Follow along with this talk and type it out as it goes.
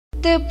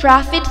The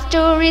prophet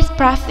stories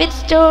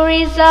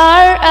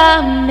are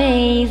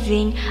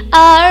amazing,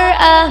 are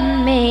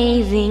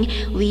amazing.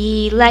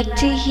 We like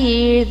to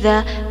hear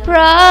the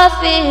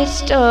prophet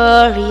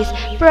stories,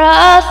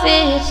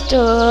 prophet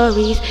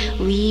stories.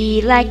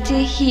 We like to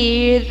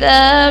hear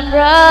the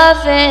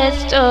prophet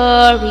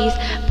stories,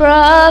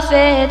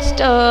 prophet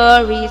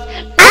stories.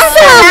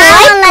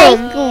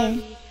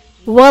 Assalamualaikum.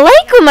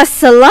 Walaikum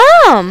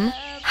assalam.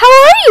 How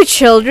are you,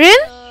 children?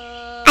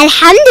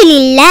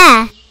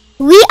 Alhamdulillah.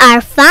 We are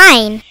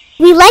fine.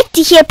 We like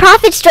to hear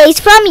prophet stories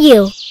from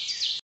you.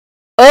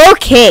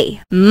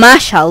 Okay,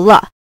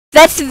 mashallah.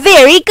 That's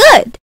very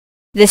good.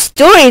 The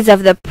stories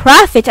of the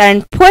Prophet are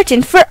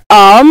important for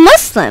all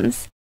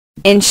Muslims.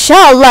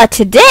 Inshallah,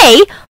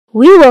 today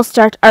we will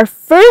start our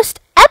first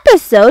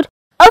episode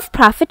of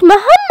Prophet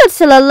Muhammad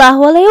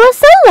sallallahu alaihi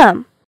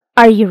wasallam.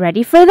 Are you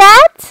ready for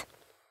that?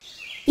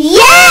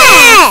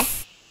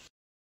 Yes!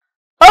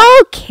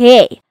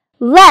 Okay,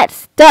 let's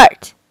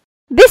start.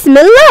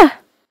 Bismillah.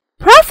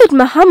 Prophet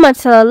Muhammad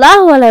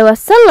sallallahu alaihi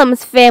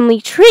wasallam's family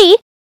tree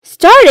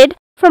started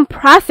from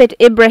Prophet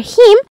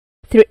Ibrahim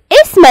through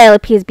Ismail,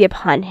 peace be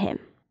upon him.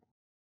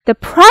 The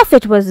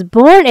Prophet was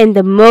born in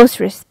the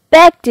most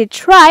respected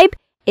tribe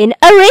in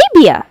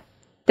Arabia,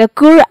 the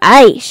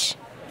Quraysh.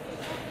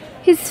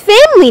 His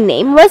family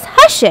name was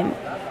Hashim,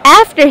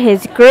 after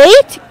his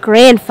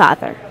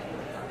great-grandfather.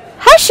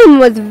 Hashim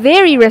was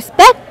very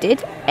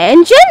respected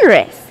and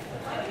generous.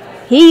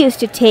 He used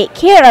to take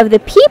care of the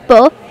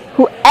people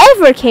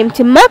whoever came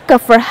to Mecca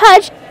for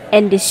Hajj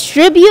and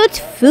distribute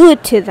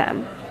food to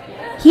them.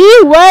 He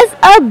was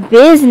a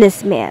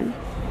businessman.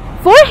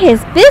 For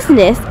his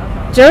business,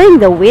 during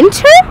the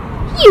winter,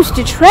 he used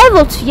to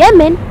travel to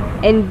Yemen,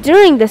 and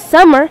during the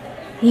summer,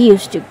 he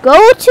used to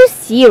go to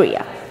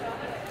Syria.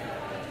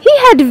 He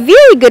had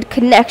very good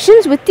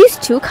connections with these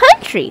two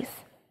countries.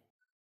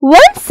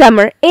 One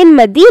summer in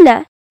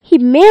Medina, he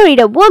married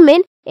a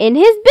woman in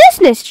his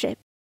business trip,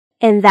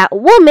 and that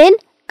woman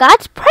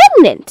got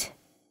pregnant.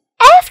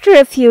 After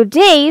a few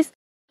days,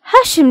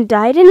 Hashim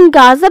died in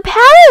Gaza,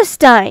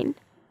 Palestine.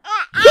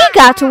 He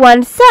got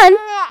one son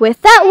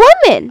with that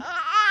woman.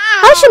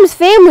 Hashim's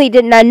family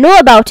did not know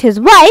about his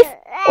wife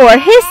or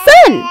his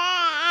son.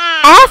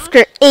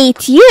 After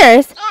 8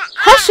 years,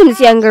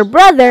 Hashim's younger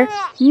brother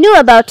knew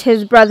about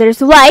his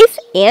brother's wife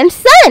and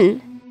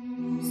son.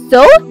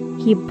 So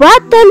he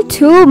brought them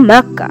to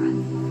Mecca.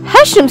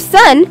 Hashim's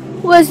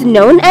son was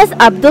known as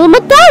Abdul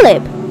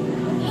Muttalib.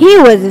 He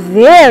was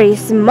very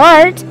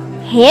smart,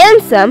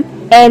 handsome,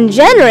 and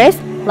generous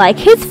like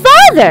his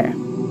father.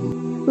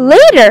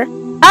 Later,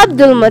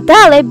 Abdul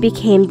Muttalib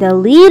became the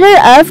leader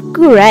of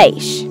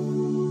Quraysh.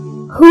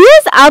 Who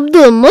is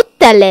Abdul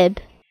Muttalib?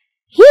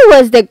 He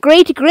was the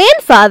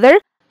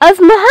great-grandfather of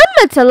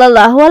Muhammad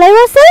sallallahu alaihi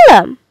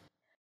wasallam.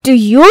 Do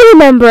you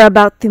remember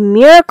about the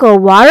miracle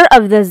water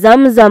of the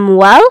Zamzam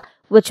well,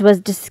 which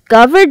was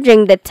discovered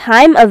during the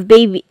time of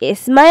baby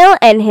Ismail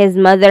and his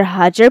mother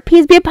Hajar,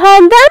 peace be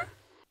upon them?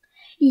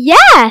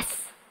 Yes!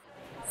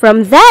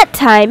 From that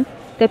time,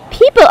 the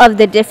people of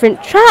the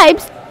different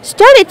tribes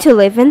started to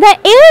live in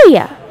that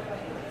area.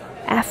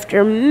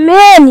 After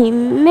many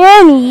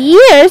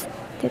years,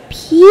 the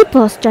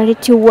people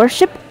started to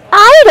worship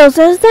idols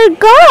as their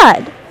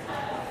god.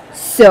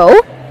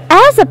 So,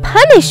 as a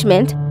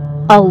punishment,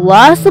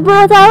 Allah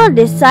subhanahu wa ta'ala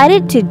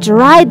decided to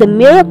dry the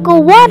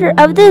miracle water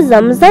of the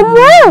Zamzam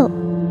well.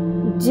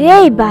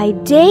 Day by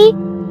day,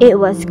 it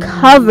was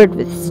covered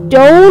with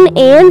stone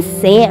and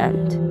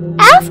sand.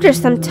 After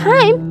some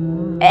time,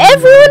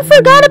 everyone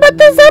forgot about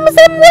the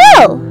Zamzam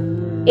well.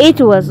 It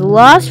was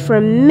lost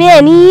for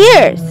many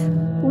years.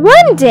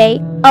 One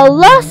day,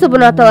 Allah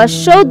subhanahu wa ta'ala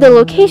showed the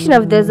location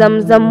of the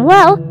Zamzam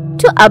well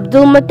to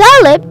Abdul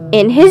Muttalib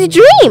in his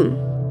dream.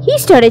 He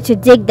started to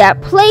dig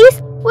that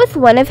place with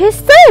one of his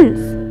sons.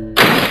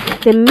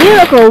 The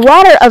miracle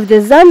water of the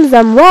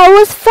Zamzam well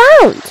was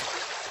found.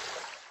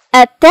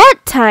 At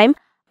that time,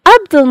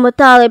 Abdul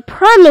Muttalib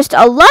promised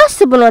Allah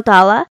subhanahu wa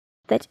ta'ala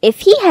that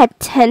if he had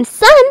 10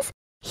 sons,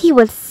 he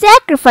would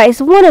sacrifice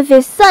one of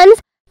his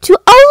sons to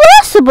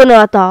Allah subhanahu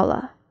wa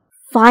ta'ala.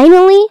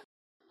 Finally,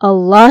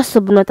 Allah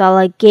subhanahu wa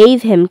ta'ala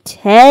gave him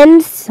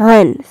 10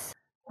 sons.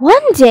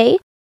 One day,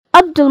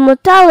 Abdul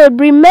Muttalib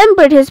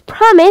remembered his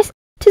promise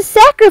to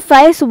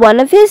sacrifice one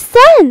of his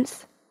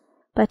sons.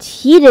 But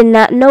he did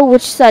not know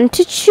which son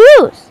to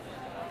choose.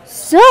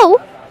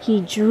 So, he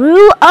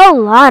drew a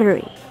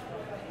lottery.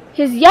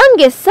 His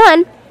youngest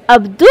son,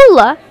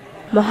 Abdullah,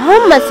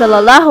 Muhammad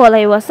sallallahu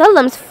alaihi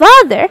wasallam's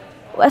father,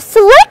 was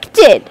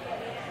selected.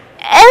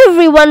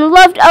 Everyone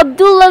loved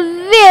Abdullah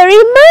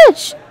very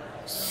much.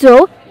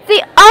 So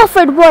they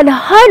offered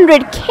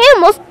 100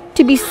 camels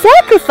to be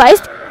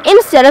sacrificed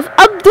instead of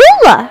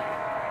Abdullah.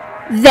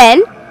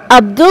 Then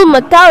Abdul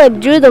Muttalib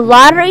drew the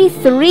lottery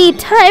 3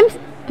 times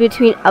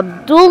between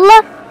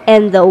Abdullah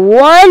and the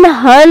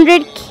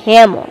 100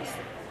 camels.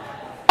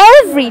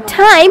 Every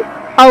time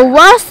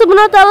Allah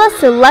subhanahu wa ta'ala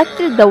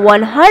selected the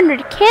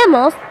 100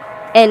 camels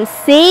and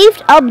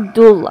saved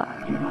Abdullah.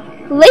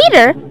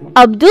 Later,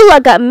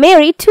 Abdullah got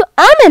married to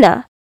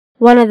Amina,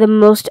 one of the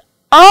most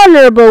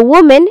honorable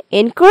woman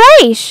in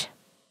Quraysh.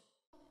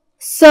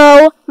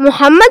 So,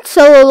 Muhammad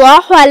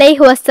sallallahu alaihi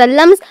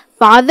wasallam's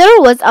father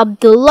was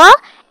Abdullah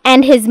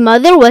and his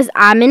mother was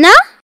Amina?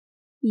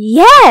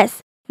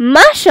 Yes,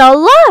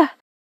 mashallah.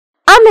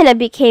 Amina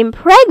became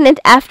pregnant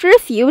after a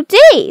few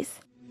days.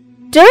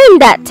 During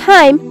that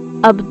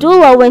time,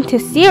 Abdullah went to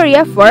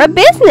Syria for a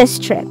business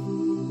trip.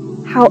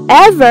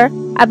 However,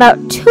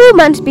 about 2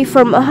 months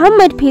before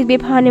Muhammad, peace be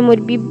upon him,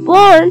 would be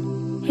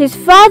born, his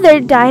father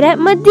died at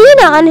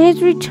Medina on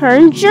his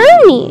return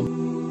journey.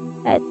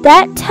 At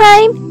that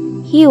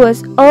time, he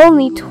was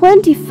only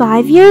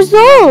 25 years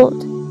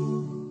old.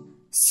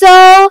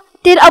 So,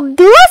 did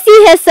Abdullah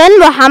see his son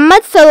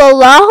Muhammad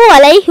sallallahu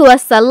alaihi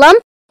wasallam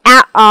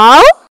at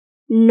all?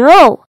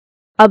 No,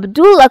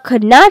 Abdullah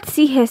could not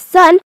see his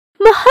son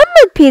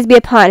Muhammad, peace be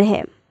upon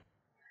him.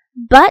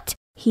 But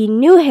he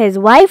knew his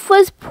wife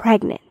was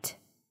pregnant.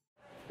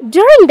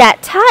 During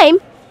that time,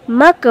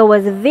 Mecca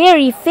was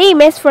very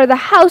famous for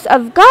the house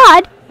of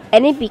God,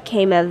 and it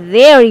became a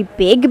very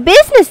big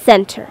business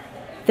center.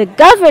 The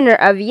governor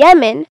of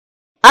Yemen,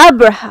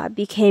 Abraha,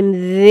 became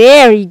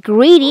very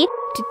greedy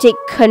to take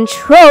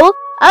control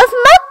of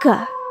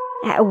Mecca.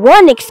 At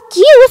one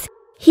excuse,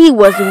 he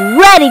was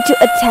ready to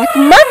attack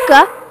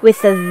Mecca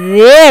with a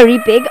very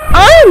big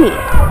army.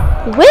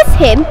 With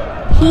him,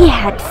 he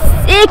had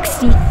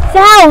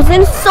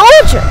 60,000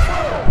 soldiers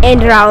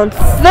and around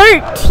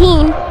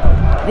 13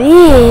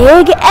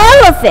 big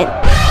elephants.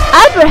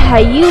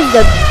 Abraha used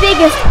the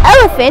biggest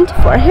elephant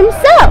for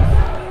himself.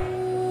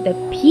 The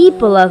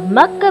people of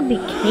Mecca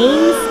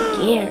became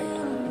scared.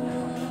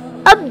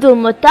 Abdul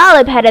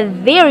Muttalib had a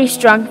very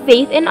strong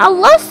faith in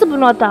Allah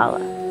subhanahu wa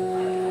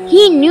ta'ala.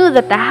 He knew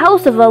that the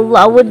house of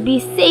Allah would be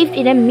saved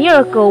in a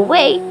miracle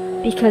way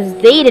because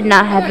they did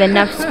not have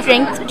enough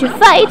strength to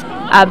fight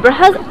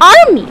Abraha's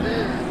army.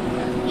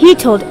 He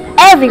told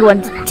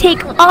everyone to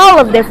take all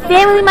of their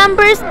family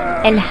members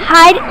and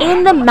hide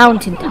in the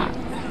mountaintop.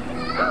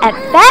 At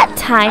that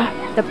time,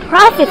 the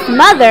Prophet's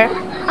mother,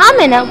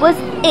 Amina, was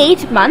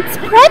 8 months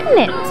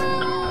pregnant.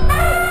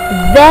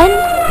 Then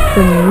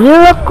the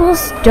miracle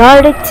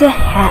started to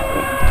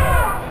happen.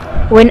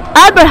 When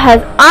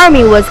Abraha's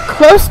army was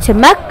close to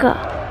Mecca,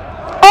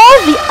 all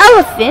the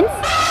elephants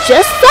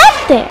just sat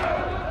there.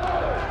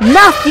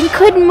 Nothing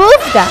could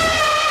move them.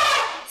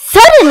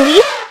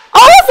 Suddenly,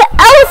 all the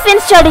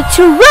elephants started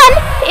to run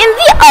in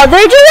the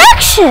other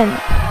direction.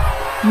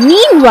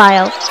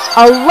 Meanwhile,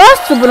 Allah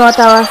subhanahu wa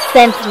ta'ala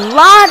sent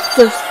lots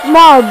of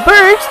small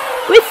birds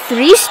with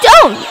 3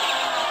 stones.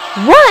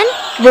 One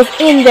was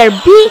in their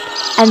beak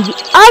and the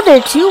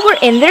other 2 were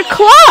in their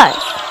claws.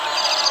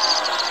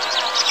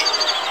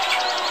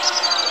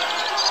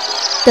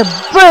 The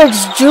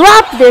birds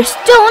dropped their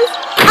stones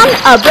on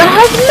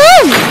Abraha's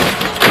men.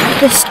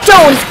 The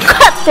stones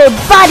cut their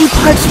body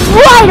parts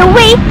right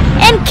away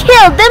and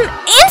killed them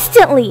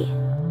instantly.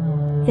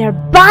 Their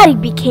body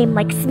became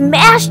like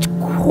smashed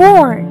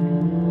corn.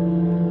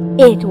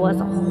 It was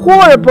a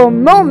horrible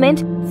moment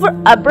for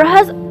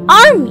Abraha's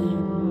army.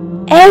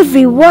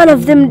 Every one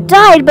of them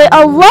died by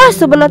Allah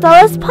subhanahu wa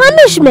ta'ala's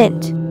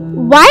punishment.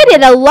 Why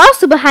did Allah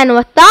subhanahu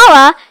wa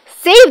ta'ala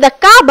save the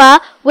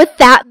Kaaba with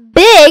that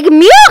big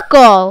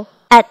miracle?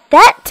 At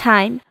that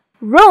time,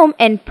 Rome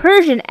and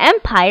Persian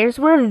empires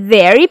were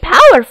very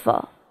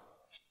powerful.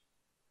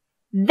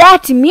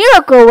 That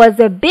miracle was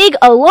a big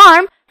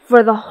alarm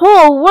for the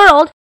whole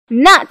world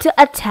not to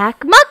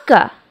attack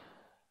Mecca.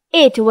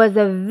 It was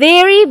a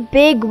very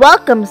big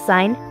welcome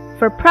sign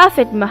for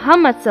Prophet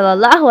Muhammad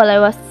sallallahu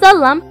alaihi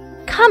wasallam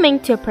coming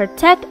to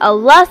protect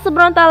Allah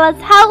subhanahu wa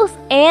ta'ala's house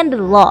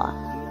and law.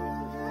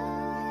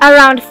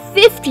 Around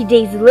 50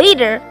 days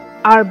later,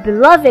 our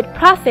beloved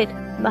Prophet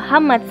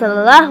Muhammad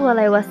sallallahu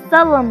alaihi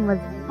wasallam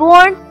was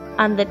born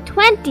on the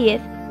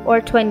 20th or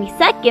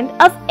 22nd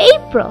of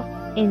April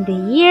in the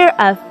year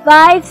of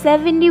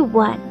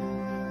 571.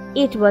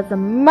 It was a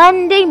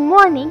Monday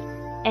morning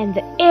and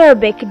the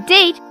Arabic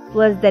date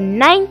was the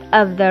 9th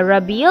of the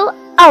Rabiul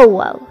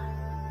Awwal.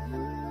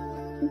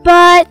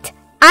 But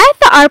I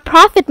thought our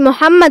Prophet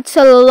Muhammad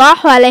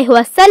sallallahu alaihi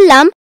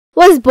wasallam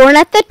was born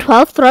at the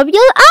 12th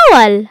Rabiul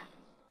Awwal.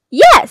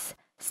 Yes,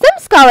 some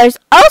scholars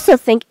also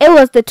think it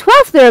was the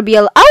 12th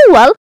Rabiul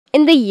Awwal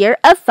in the year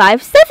of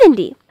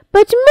 570.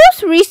 But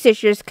most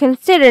researchers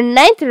consider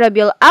 9th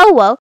Rabiul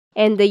Awwal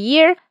and the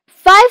year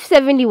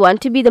 571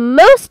 to be the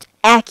most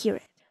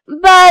accurate.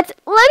 But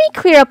let me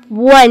clear up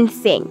one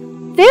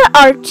thing. There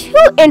are 2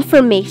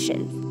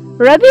 informations.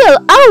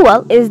 Rabiul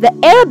Awwal is the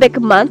Arabic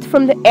month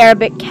from the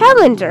Arabic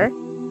calendar,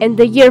 and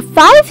the year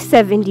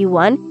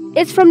 571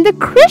 is from the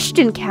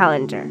Christian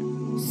calendar.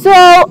 So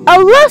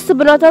Allah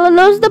subhanahu wa ta'ala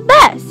knows the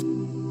best.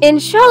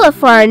 Inshallah,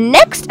 for our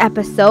next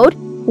episode,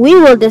 we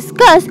will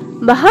discuss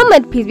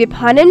Muhammad, peace be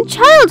upon him,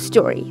 child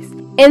stories.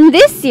 In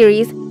this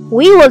series,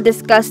 we will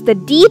discuss the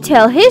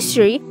detailed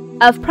history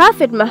of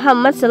Prophet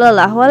Muhammad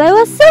sallallahu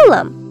alaihi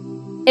wasallam.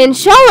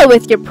 Inshallah,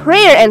 with your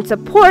prayer and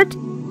support,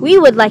 we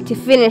would like to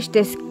finish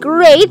this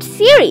great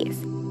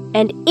series,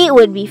 and it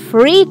would be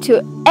free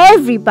to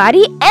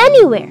everybody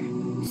anywhere.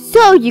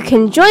 So you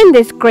can join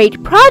this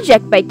great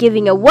project by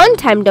giving a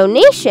one-time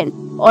donation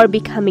or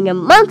becoming a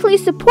monthly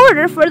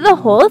supporter for the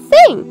whole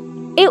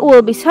thing. It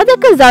will be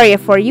sadaqah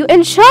zariyah for you,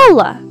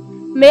 inshallah.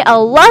 May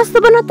Allah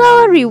subhanahu wa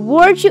ta'ala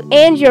reward you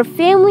and your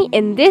family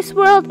in this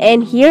world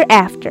and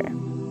hereafter.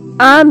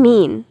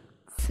 Ameen.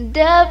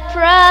 The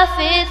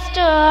Prophet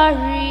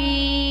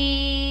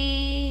Story.